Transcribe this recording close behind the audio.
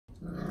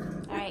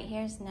right,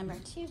 here's number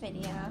 2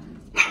 video of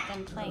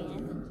them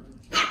playing.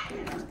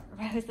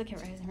 Rose, look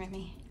at Rose and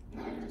Remy.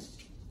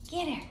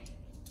 Get her.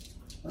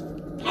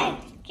 Hey,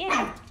 get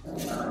her.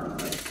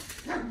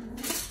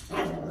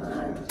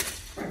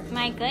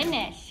 My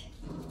goodness.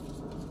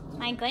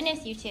 My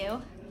goodness, you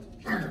two.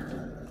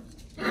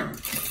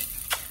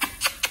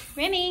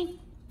 Remy.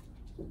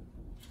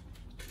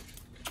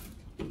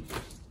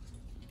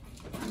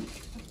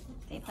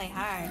 They play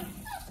hard.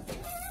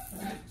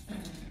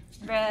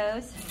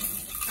 Rose.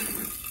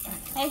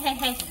 Hey, hey,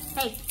 hey,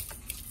 hey.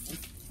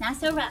 Not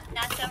so rough,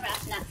 not so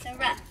rough, not so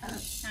rough,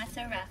 not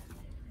so rough.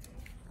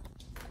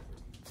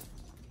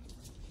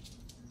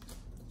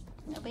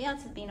 Nobody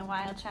else is being a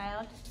wild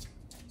child.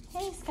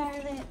 Hey,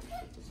 Scarlett.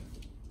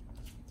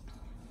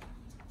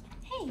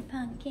 Hey,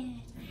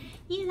 Pumpkin.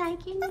 You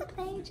like your new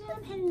play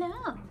drum?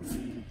 Hello.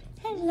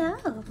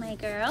 Hello, my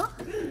girl.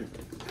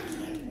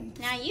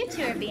 Now you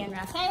two are being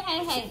rough. Hey,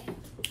 hey, hey.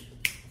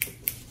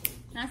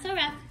 Not so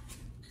rough.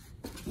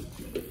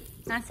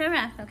 Not so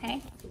rough, okay?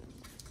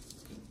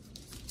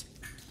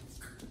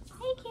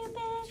 Hey,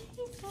 Cupid.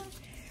 He's good.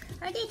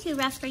 Are they too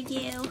rough for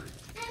you?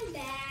 I'm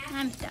back.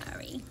 I'm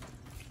sorry.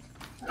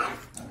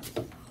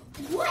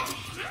 What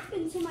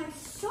happened to my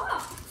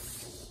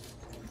socks?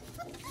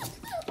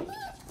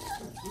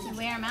 You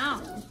wear them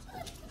out.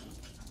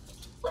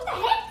 What the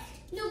heck?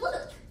 No,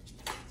 look.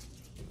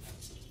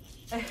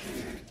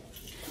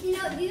 You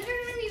know, these are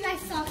going to be my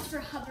socks for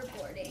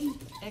hoverboarding.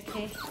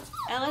 Okay.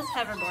 Ella's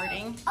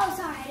hoverboarding. Oh,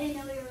 sorry. I didn't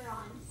know we were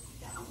on.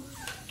 So.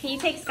 Can you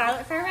take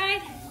Scarlett for a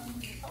ride?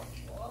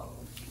 Oh,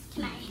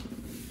 can I?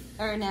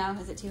 Or no,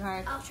 is it too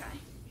hard? I'll try.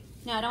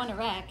 No, I don't want to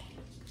wreck.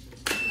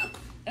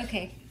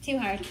 Okay, too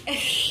hard.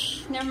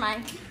 Never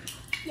mind.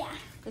 Yeah.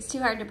 It's too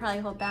hard to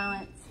probably hold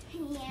balance.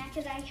 Yeah,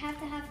 because I have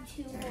to have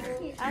 2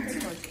 holes. I'll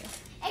just hold you.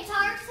 It's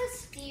hard to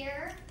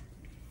steer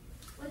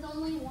with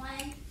only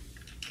one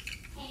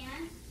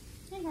hand.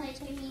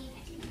 Like, I mean, I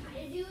can try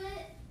to do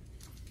it,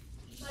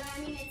 but I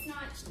mean, it's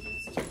not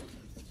easy.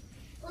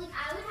 Like,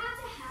 I would have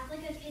to have,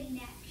 like, a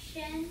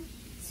connection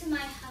to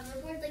my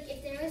hoverboard. Like,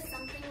 if there was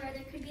something where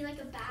there could be, like,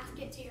 a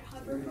basket to your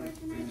hoverboard,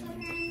 then I'd put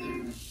her in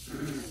there.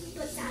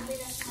 But sadly,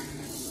 that's not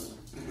possible.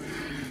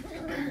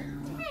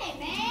 Hey,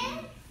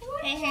 man.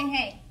 Hey, hey,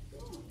 hey.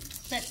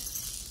 Look.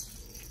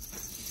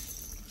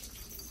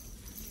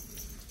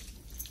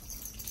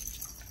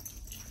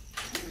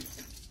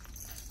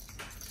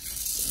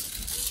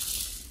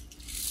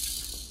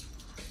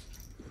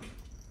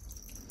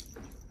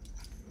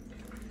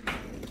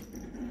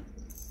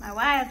 My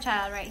wild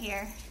child right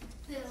here.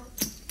 Who?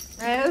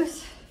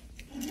 Rose.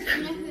 You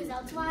know who's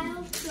else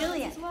wild? Juliet.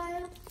 Who else is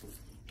wild?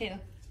 Who?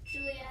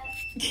 Juliet.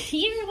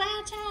 You're a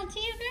wild child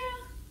too,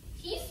 girl.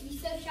 She used to be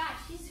so shy.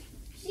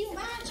 She's A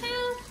wild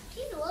child.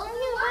 She's a little Are bit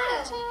you a wild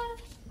wild.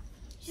 child?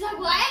 She's like,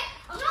 what?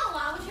 I'm not a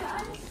wild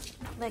child.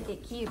 Look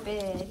at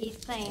Cupid. He's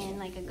playing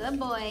like a good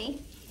boy.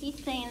 He's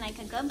playing like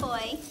a good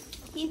boy.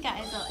 He's got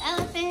his little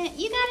elephant.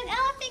 You got an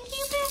elephant,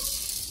 Cupid?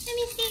 Let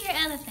me see your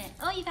elephant.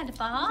 Oh, you got a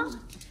ball?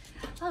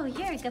 Oh,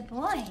 you're a good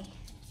boy.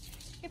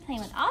 You're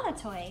playing with all the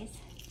toys.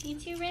 You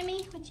too,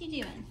 Remy? What you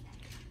doing?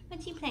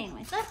 What you playing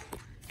with? Look.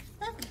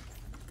 Look.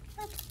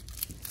 Look.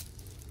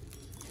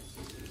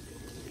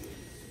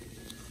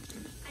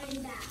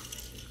 I'm back.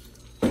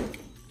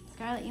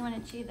 Scarlett, you want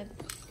to chew the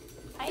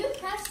pipe? You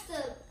pressed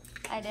the...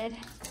 I did.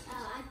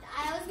 Oh, I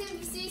was going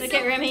to see... Look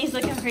at Remy. He's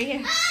looking for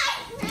you.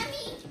 Hi,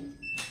 Remy.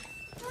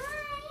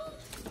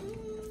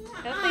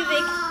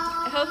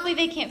 Hi. Hopefully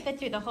they can't fit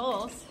through the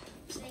holes.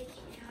 They can't.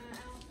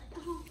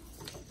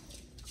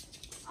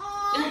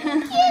 Oh,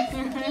 kiss me.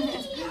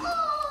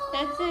 Oh.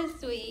 That's so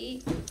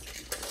sweet.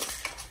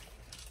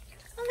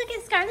 Oh, look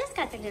at Scarlett's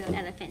got the little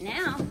elephant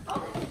now.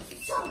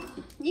 So,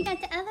 You got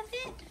the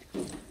elephant?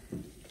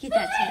 Get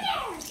that too.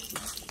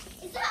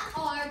 is that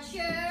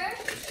Archer?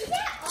 Is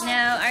that Archer?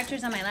 No,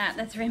 Archer's on my lap.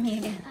 That's Remy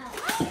again.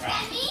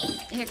 Hi, Remy.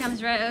 Here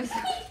comes Rose.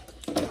 Oh,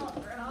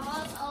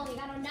 girls. Oh, we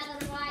got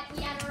another wild.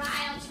 We got a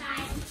wild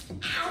child.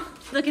 Ow.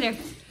 Look at her.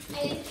 I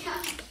didn't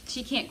come.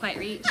 She can't quite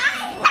reach.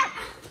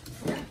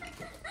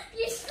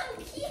 You're so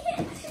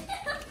cute.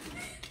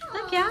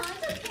 Look, yeah. Aw,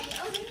 it's okay.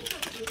 Oh, let me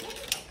help you.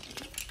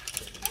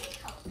 Let me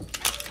help you.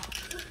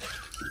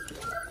 It's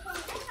okay. I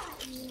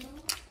got you.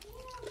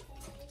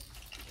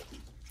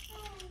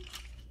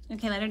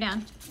 Okay, let her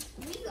down.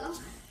 Here we go.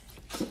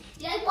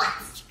 Yeah, what?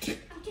 Okay.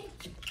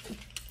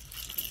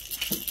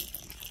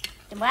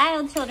 The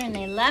wild children,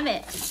 they love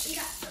it. We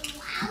got some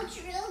wild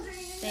children.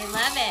 They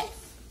love it.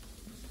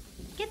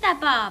 Get that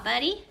ball,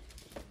 buddy.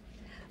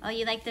 Oh,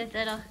 you like this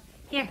little...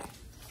 Here.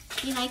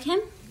 You like him?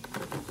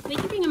 We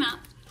can bring him out.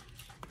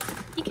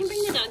 You can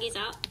bring the doggies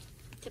out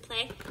to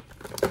play.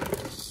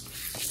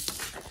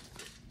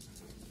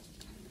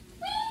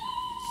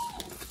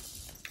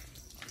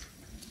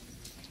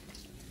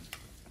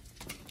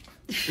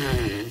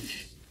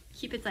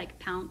 Cupid's like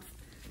pounce.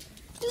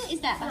 Who is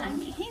that behind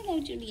me? Hello,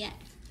 Juliet.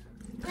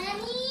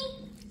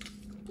 Lemmy?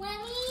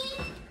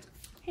 Lemmy?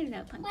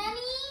 Hello, Pumpkin.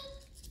 Lemmy?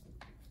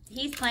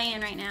 He's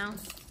playing right now.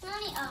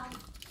 Lemmy? Oh.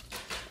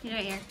 He's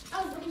right here.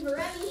 I was looking for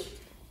Remy.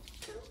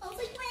 I was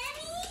like,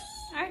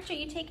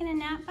 Archer, you taking a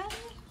nap, buddy?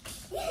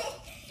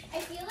 I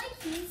feel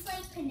like he's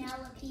like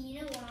Penelope.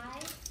 You know why?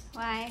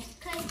 Why?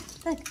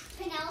 Because Look.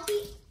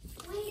 Penelope.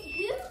 Wait,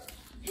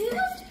 who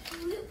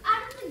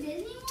out of the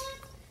Disney one?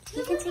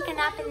 You can take a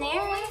nap in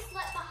there. Always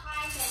slept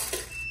behind him.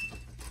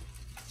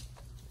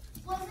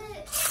 Was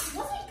it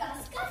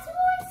Gus who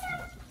always sat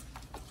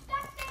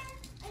back there?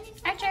 I think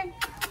Archer.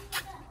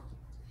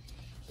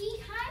 He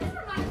kind of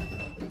reminds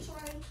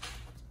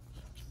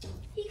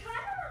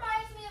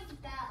me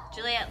of Belle.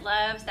 Juliet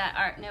loves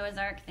that Noah's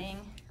Ark thing.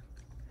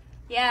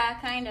 Yeah,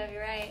 kind of,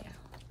 you're right.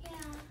 Yeah.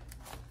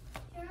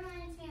 It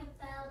reminds me of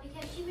Belle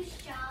because she was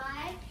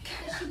shy,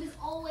 but she was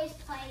always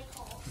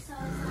playful. So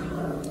it's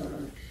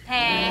like...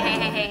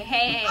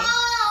 Hey.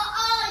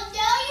 Oh,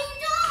 no you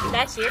don't!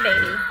 That's your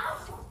baby.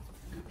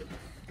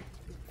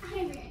 I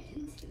ran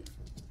into...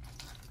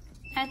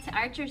 That's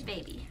Archer's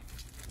baby.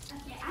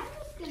 Okay, I'm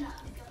just gonna go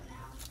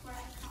now before I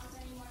cause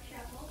any more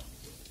trouble.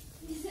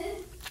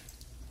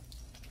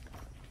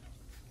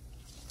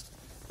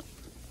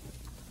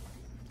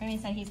 Remy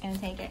said he's gonna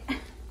take it.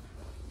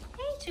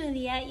 Hey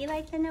Juliet, you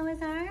like the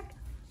Noah's Ark?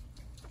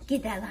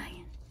 Get that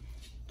lion.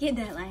 Get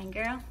that lion,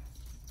 girl.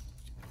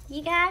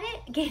 You got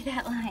it? Get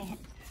that lion.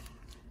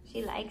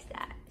 She likes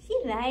that. She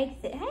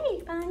likes it.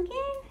 Hey,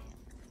 Pumpkin.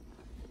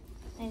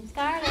 And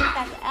Scarlett's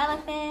got the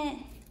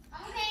elephant.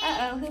 Okay.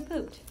 Uh-oh, who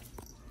pooped?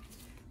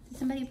 Did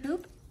somebody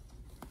poop?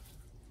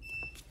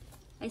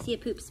 I see a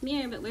poop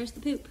smear, but where's the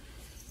poop?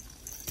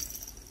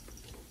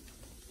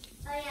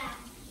 Oh yeah,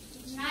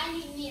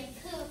 reminding me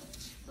of poop.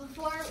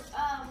 Before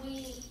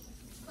we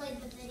played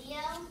the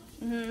video,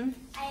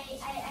 I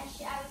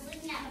was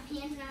looking at my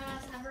pants when I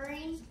was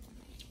hovering,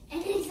 and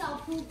I saw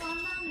poop on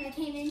them, and I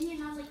came in here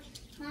and I was like,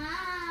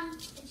 Mom,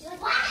 and she's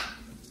like, what?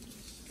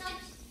 She's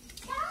like,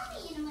 tell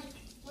me, and I'm like,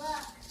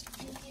 look,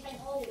 and she's like,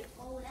 oh,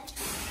 that's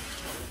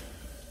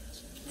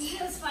funny.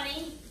 It was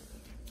funny.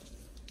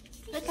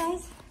 Look,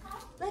 guys,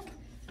 look.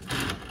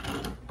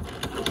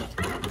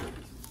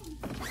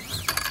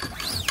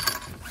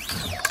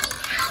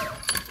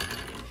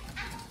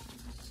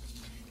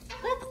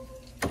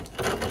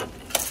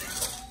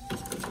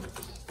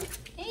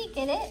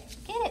 Get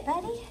it,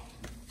 buddy.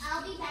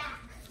 I'll be back.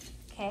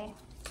 Okay.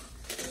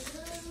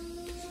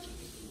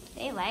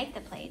 They like the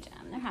play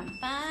drum. They're having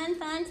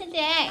fun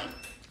today.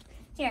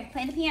 Here,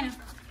 play the piano.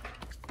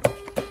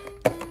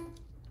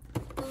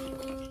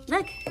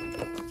 Look.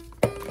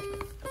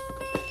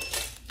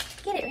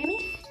 Get it,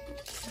 Remy.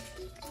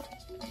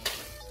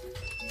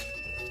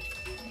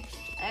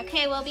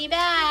 Okay, we'll be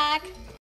back.